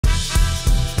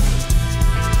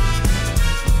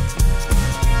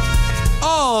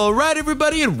Alright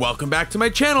everybody, and welcome back to my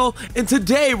channel, and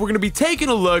today we're going to be taking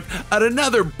a look at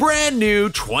another brand new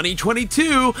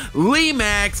 2022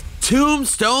 Lemax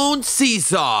Tombstone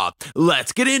See-Saw.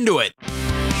 Let's get into it.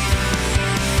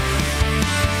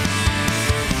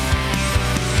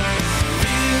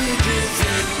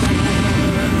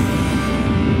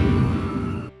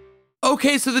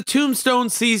 Okay, so the Tombstone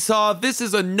See-Saw, this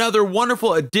is another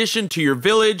wonderful addition to your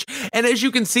village, and as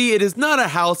you can see, it is not a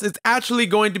house, it's actually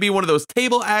going to be one of those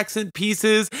table accent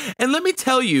pieces, and let me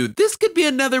tell you, this could be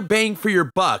another bang for your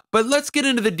buck, but let's get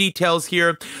into the details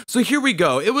here. So here we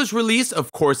go. It was released,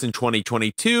 of course, in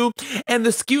 2022, and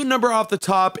the SKU number off the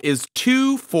top is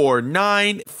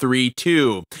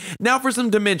 24932. Now for some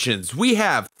dimensions, we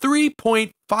have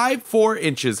 3.54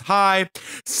 inches high,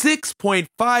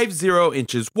 6.50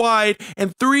 inches wide,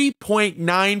 and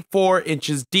 3.94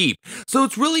 inches deep. So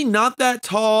it's really not that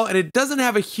tall, and it doesn't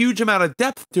have a huge amount of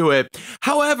depth to it.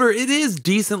 However, it is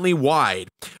decently wide.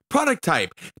 Product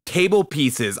type, table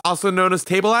pieces, also known as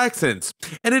table accents.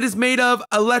 And it is made of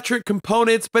electric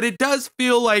components, but it does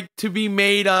feel like to be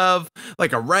made of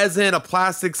like a resin, a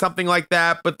plastic, something like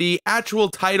that. But the actual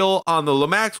title on the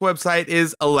Lemax website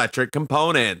is electric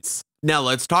components. Now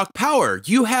let's talk power.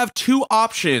 You have two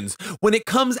options. When it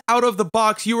comes out of the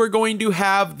box, you are going to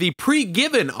have the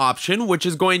pre-given option, which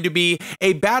is going to be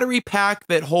a battery pack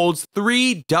that holds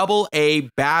 3 AA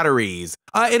batteries.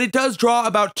 And it does draw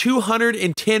about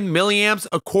 210 milliamps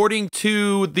according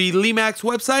to the Lemax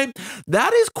website.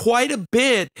 That is quite a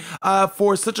bit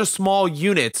for such a small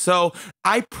unit. So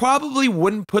I probably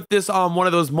wouldn't put this on one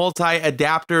of those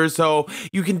multi-adapters. So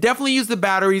you can definitely use the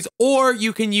batteries, or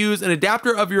you can use an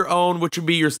adapter of your own, which would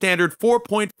be your standard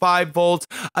 4.5 volts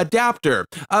adapter.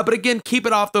 But again, keep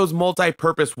it off those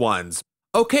multi-purpose ones.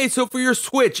 Okay, so for your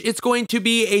switch, it's going to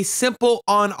be a simple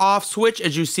on-off switch,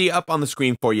 as you see up on the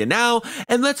screen for you now.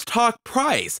 And let's talk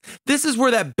price. This is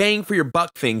where that bang for your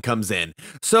buck thing comes in.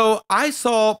 So I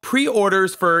saw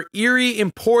pre-orders for Erie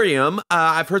Emporium.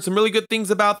 I've heard some really good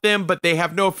things about them, but they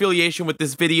have no affiliation with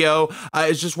this video.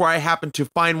 It's just where I happened to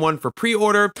find one for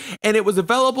pre-order, and it was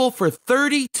available for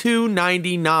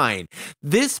 $32.99.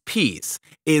 This piece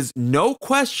is no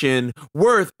question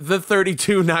worth the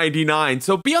 $32.99.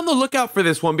 So be on the lookout for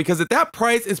this one, because at that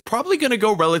price, it's probably going to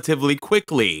go relatively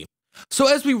quickly. So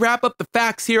as we wrap up the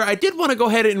facts here, I did want to go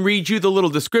ahead and read you the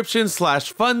little description /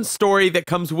 fun story that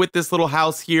comes with this little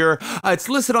house here. It's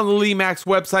listed on the Lemax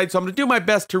website, so I'm going to do my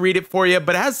best to read it for you,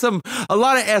 but it has a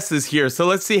lot of S's here, so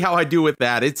let's see how I do with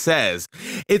that. It says,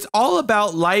 it's all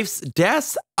about life's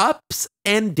deaths, ups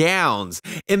and downs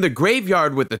in the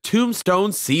graveyard with the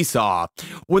Tombstone See-Saw.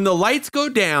 When the lights go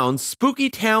down, spooky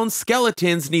town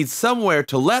skeletons need somewhere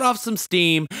to let off some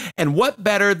steam, and what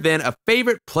better than a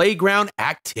favorite playground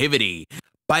activity?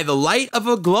 By the light of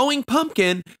a glowing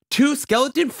pumpkin, two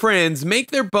skeleton friends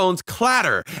make their bones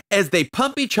clatter as they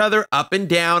pump each other up and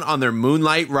down on their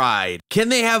moonlight ride. Can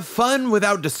they have fun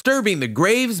without disturbing the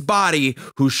grave's body,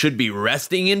 who should be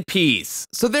resting in peace?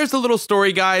 So there's a little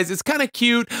story, guys. It's kind of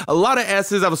cute. A lot of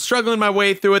S's. I was struggling my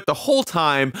way through it the whole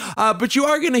time, but you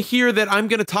are going to hear that I'm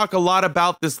going to talk a lot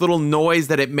about this little noise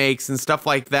that it makes and stuff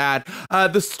like that.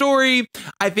 The story,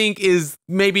 I think, is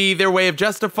maybe their way of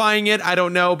justifying it. I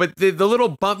don't know, but the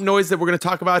little bump noise that we're going to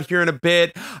talk about here in a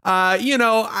bit, you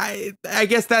know, I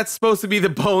guess that's supposed to be the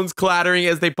bones clattering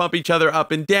as they pump each other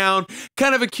up and down.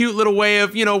 Kind of a cute little way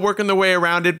of, you know, working their way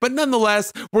around it, but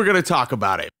nonetheless, we're going to talk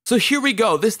about it. So here we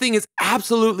go. This thing is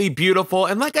absolutely beautiful.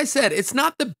 And like I said, it's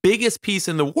not the biggest piece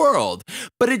in the world,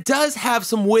 but it does have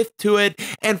some width to it.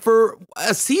 And for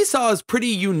a See-Saw is pretty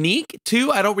unique too.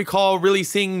 I don't recall really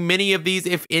seeing many of these,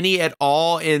 if any at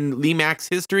all, in Lemax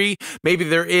history. Maybe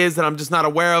there is that I'm just not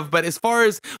aware of. But as far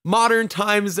as modern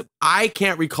times, I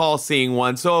can't recall seeing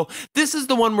one. So this is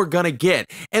the one we're going to get.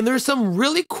 And there's some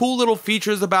really cool little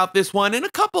features about this one, and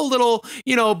a couple little,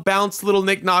 you know, bounce little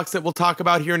knickknacks that we'll talk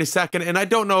about here in a second. And I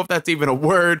don't know if that's even a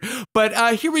word,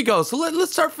 but here we go. So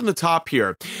let's start from the top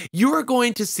here. You are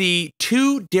going to see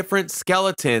two different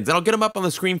skeletons, and I'll get them up on the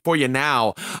screen for you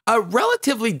now.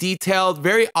 Relatively detailed,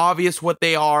 very obvious what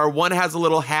they are. One has a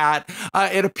little hat.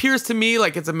 It appears to me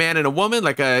like it's a man and a woman,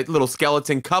 like a little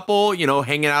skeleton couple, you know,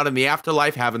 hanging out in the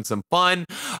afterlife, having some fun.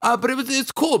 But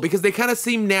it's cool because they kind of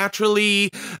seem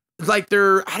naturally like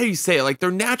they're, how do you say it? Like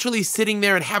they're naturally sitting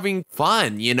there and having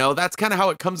fun, you know? That's kind of how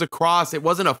it comes across. It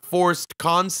wasn't a forced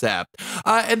concept.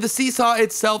 And the See-Saw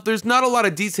itself, there's not a lot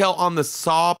of detail on the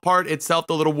saw part itself,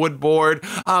 the little wood board.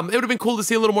 It would have been cool to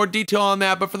see a little more detail on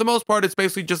that, but for the most part, it's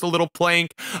basically just a little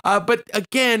plank. But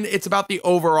again, it's about the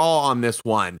overall on this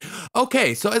one.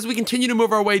 Okay, so as we continue to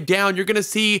move our way down, you're gonna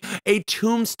see a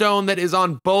tombstone that is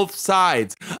on both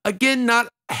sides. Again, not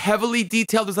heavily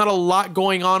detailed. There's not a lot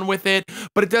going on with it,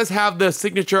 but it does have the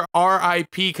signature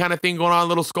RIP kind of thing going on.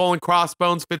 Little skull and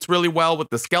crossbones fits really well with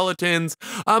the skeletons,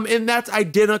 and that's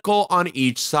identical on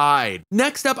each side.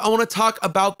 Next up, I want to talk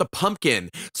about the pumpkin.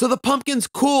 So the pumpkin's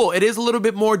cool. It is a little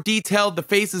bit more detailed. The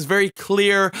face is very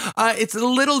clear. It's a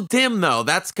little dim though.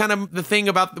 That's kind of the thing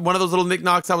about one of those little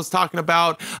knickknacks I was talking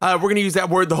about. We're going to use that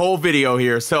word the whole video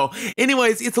here. So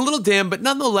anyways, it's a little dim, but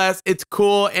nonetheless, it's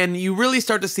cool. And you really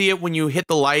start to see it when you hit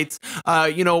the lights.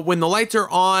 You know, when the lights are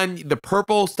on, the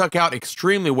purple stuck out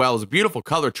extremely well. It was a beautiful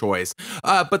color choice.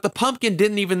 But the pumpkin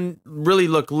didn't even really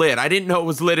look lit. I didn't know it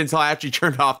was lit until I actually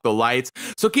turned off the lights.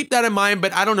 So keep that in mind,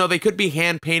 but I don't know. They could be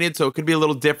hand painted, so it could be a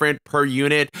little different per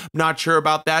unit. I'm not sure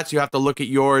about that, so you have to look at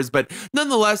yours. But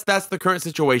nonetheless, that's the current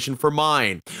situation for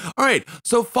mine. All right,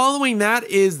 so following that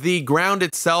is the ground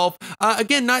itself.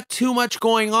 Again, not too much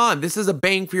going on. This is a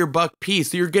bang for your buck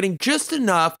piece, so you're getting just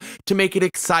enough to make it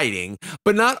exciting,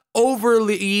 but not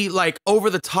overly like over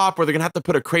the top where they're gonna have to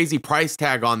put a crazy price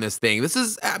tag on this thing. This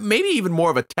is maybe even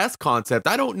more of a test concept.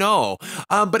 I don't know,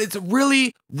 but it's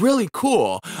really, really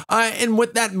cool. And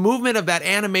with that movement of that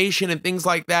animation and things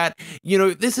like that, you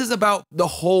know, this is about the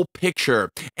whole picture.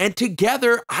 And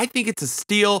together, I think it's a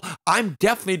steal. I'm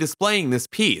definitely displaying this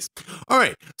piece. All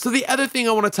right, so the other thing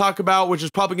I want to talk about, which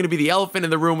is probably going to be the elephant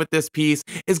in the room with this piece,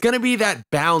 is going to be that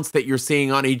bounce that you're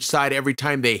seeing on each side every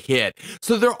time they hit.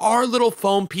 So there are little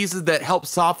foam pieces that help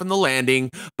soften the landing,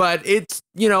 but it's,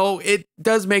 you know, it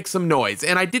does make some noise.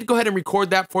 And I did go ahead and record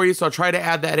that for you, so I'll try to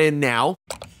add that in now.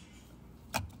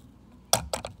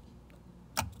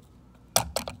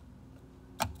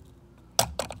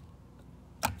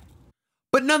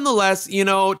 But nonetheless, you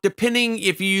know, depending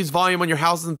if you use volume on your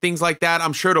houses and things like that,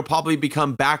 I'm sure it'll probably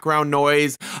become background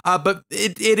noise. But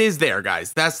it is there,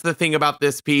 guys. That's the thing about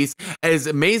this piece. As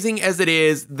amazing as it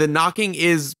is, the knocking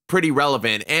is pretty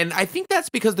relevant. And I think that's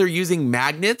because they're using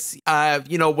magnets.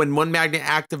 You know, when one magnet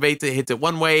activates, it hits it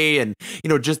one way and, you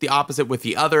know, just the opposite with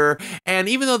the other. And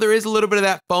even though there is a little bit of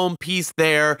that foam piece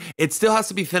there, it still has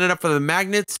to be thin enough for the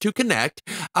magnets to connect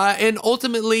and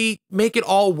ultimately make it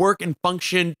all work and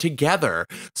function together.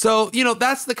 So, you know,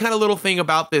 that's the kind of little thing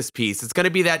about this piece. It's going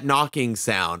to be that knocking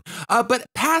sound. But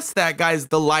past that, guys,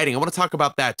 the lighting, I want to talk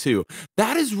about that too.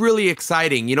 That is really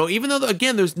exciting. You know, even though,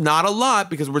 again, there's not a lot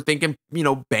because we're thinking, you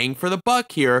know, bang for the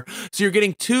buck here. So you're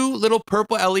getting two little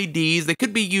purple LEDs. They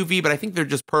could be UV, but I think they're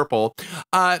just purple.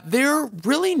 They're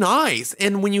really nice.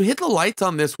 And when you hit the lights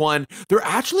on this one, they're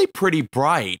actually pretty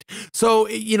bright. So,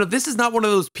 you know, this is not one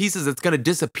of those pieces that's going to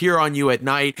disappear on you at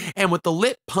night. And with the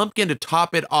lit pumpkin to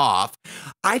top it off,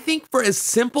 I think for as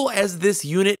simple as this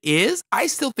unit is, I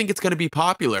still think it's going to be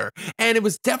popular. And it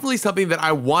was definitely something that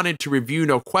I wanted to review,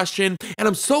 no question. And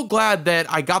I'm so glad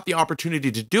that I got the opportunity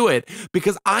to do it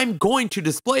because I'm going to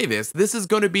display this. This is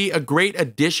going to be a great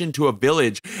addition to a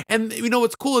village. And you know,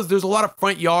 what's cool is there's a lot of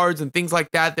front yards and things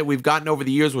like that that we've gotten over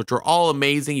the years, which are all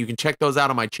amazing. You can check those out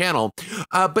on my channel.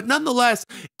 But nonetheless,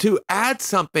 to add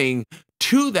something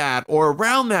to that or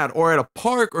around that or at a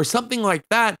park or something like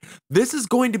that, this is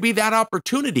going to be that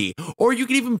opportunity. Or you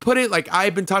can even put it like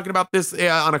I've been talking about this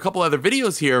on a couple other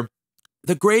videos here.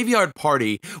 The graveyard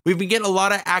party. We've been getting a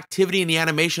lot of activity in the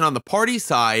animation on the party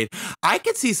side. I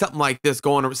could see something like this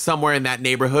going somewhere in that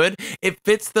neighborhood. It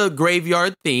fits the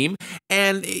graveyard theme.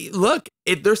 And look,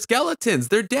 they're skeletons.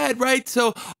 They're dead, right?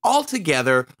 So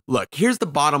altogether, look, here's the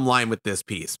bottom line with this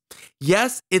piece.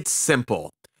 Yes, it's simple,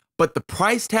 but the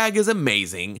price tag is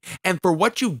amazing. And for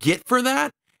what you get for that,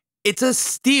 it's a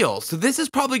steal. So this is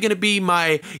probably going to be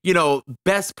my, you know,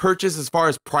 best purchase as far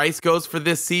as price goes for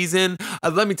this season.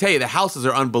 Let me tell you, the houses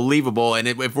are unbelievable. And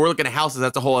if we're looking at houses,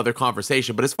 that's a whole other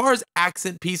conversation. But as far as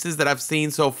accent pieces that I've seen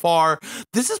so far,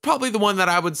 this is probably the one that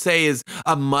I would say is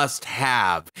a must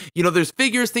have. You know, there's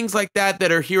figures, things like that,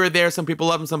 that are here or there. Some people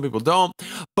love them, some people don't.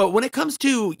 But when it comes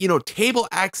to, you know, table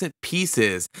accent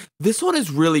pieces, this one is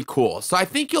really cool. So I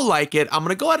think you'll like it. I'm going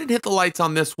to go ahead and hit the lights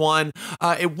on this one.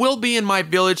 It will be in my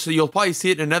village, so you'll probably see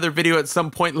it in another video at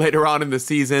some point later on in the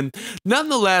season.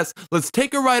 Nonetheless, let's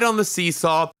take a ride on the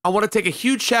See-Saw. I want to take a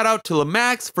huge shout out to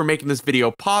Lemax for making this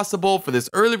video possible for this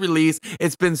early release.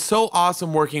 It's been so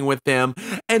awesome working with them.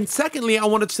 And secondly, I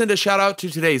want to send a shout out to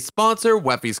today's sponsor,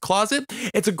 Weffy's Closet.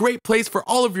 It's a great place for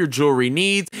all of your jewelry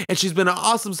needs, and she's been an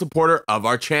awesome supporter of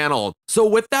our channel. So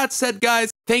with that said, guys,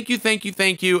 thank you, thank you,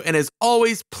 thank you. And as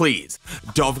always, please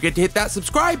don't forget to hit that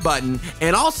subscribe button,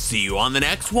 and I'll see you on the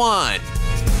next one.